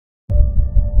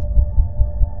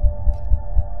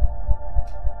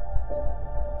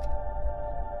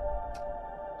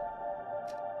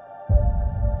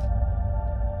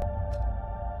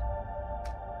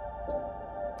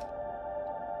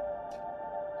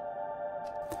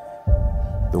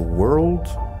The world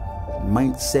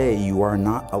might say you are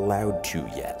not allowed to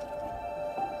yet.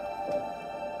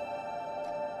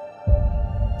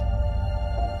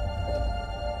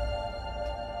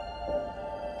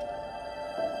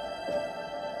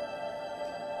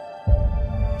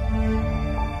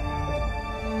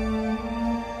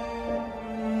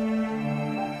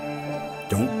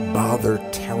 Don't bother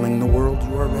telling the world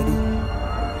you are ready.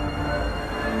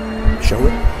 Show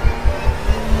it.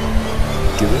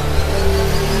 Do it.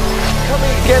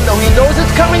 Coming again, though. He knows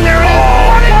it's coming. There it is.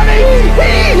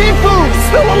 He moves.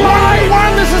 Still alive.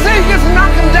 This is it. He gets to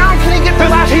knock him down. Can he get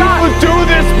the last shot? Does Tifu do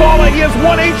this, Bala? He has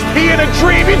 1 HP in a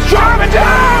dream. He's driving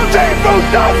down. Tifu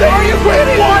does it. Are you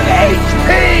kidding? 1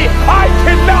 HP. I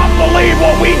cannot believe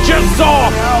what we just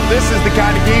saw. Now, this is the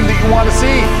kind of game that you want to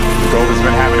see. Gova's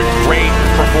been having a great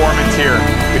performance here,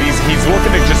 but he's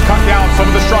looking to just cut down some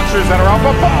of the structures that are up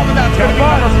above, and that's going to be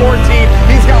number 14.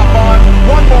 He's got Bond.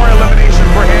 One more elimination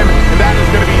for him, and that is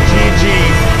going to be GG.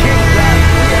 King Jack.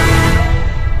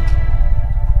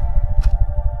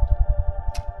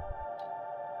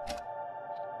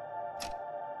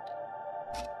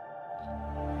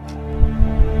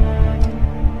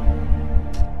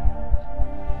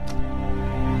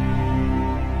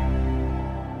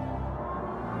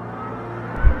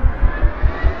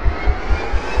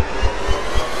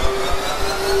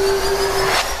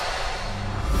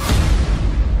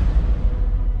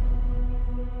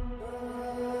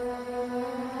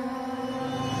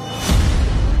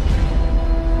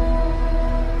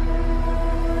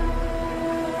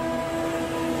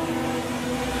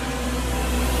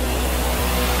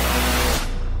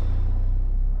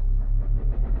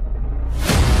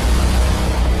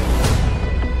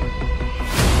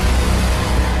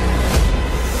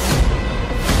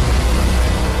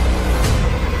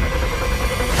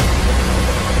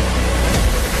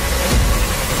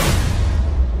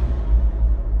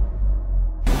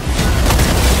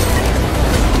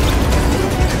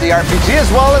 The RPG as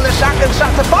well, and the shotgun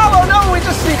shot to follow. No, he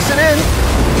just sneaks it in.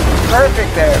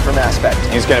 Perfect there from Aspect.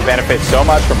 He's going to benefit so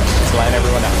much from it. Just letting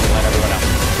everyone know.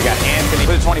 We got Anthony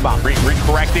with a 20 bomb.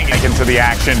 Recorrecting into the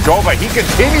action. Gova, he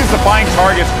continues to find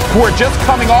targets who are just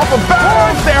coming off of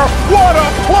bounds there. What a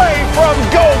play from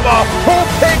Gova, who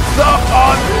picks up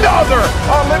another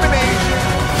elimination.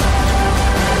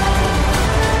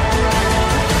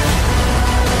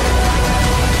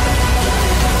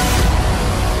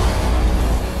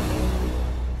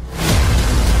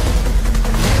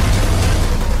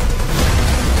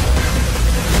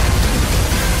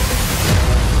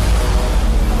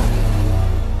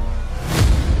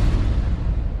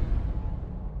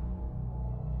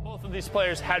 These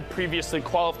players had previously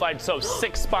qualified, so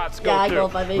 6 spots go through.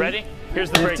 Ready?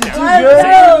 Here's the breakdown.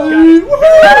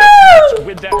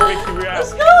 With that victory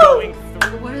going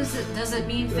through. What is it? Does it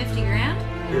mean 50 grand?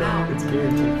 Yeah, it's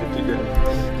guaranteed 50 grand.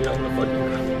 Get on the fucking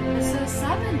ground. It's the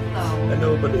 7th though. I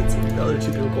know, but it's the other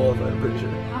 2 people qualified, I'm pretty sure.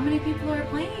 How many people are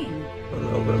playing? I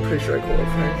don't know, but I'm pretty sure I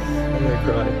qualified. I'm gonna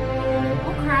cry.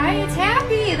 Oh, cry? It's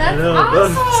happy. That's I know,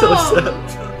 awesome. but I'm so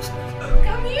sad.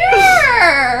 Come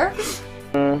here.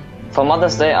 For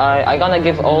Mother's Day, I gonna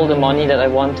give all the money that I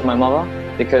want to my mother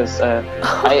because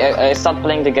I stopped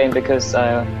playing the game because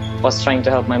I was trying to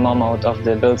help my mom out of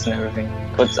the bills and everything.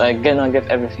 But I'm gonna give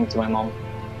everything to my mom.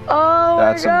 Oh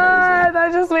That's my God, amazing.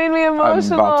 that just made me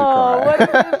emotional. I'm about to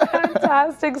cry. What a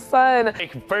fantastic son.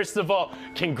 First of all,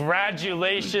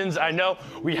 congratulations. I know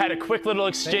we had a quick little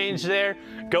exchange there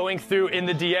going through in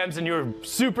the DMs, and you were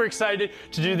super excited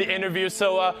to do the interview.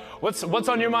 So what's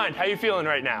on your mind? How you feeling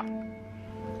right now?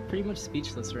 Pretty much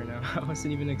speechless right now. I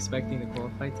wasn't even expecting to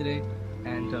qualify today,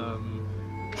 and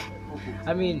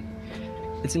I mean,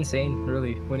 it's insane,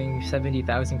 really. Winning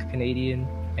 70,000 Canadian,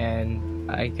 and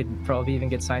I could probably even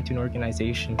get signed to an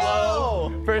organization.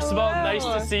 Hello! First of all, nice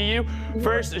to see you.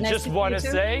 First, just want to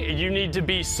say you need to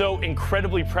be so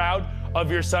incredibly proud of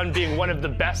your son being one of the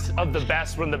best, one of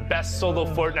the best solo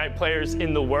Fortnite players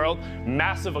in the world.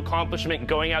 Massive accomplishment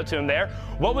going out to him there.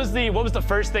 What was the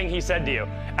first thing he said to you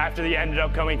after he ended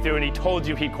up coming through and he told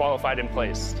you he qualified and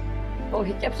placed? Oh,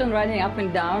 he kept on running up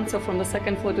and down, so from the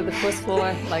 2nd floor to the 1st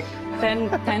floor, like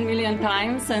 10 million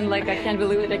times, and like, I can't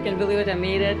believe it, I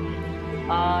made it.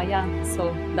 Yeah,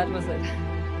 so that was it.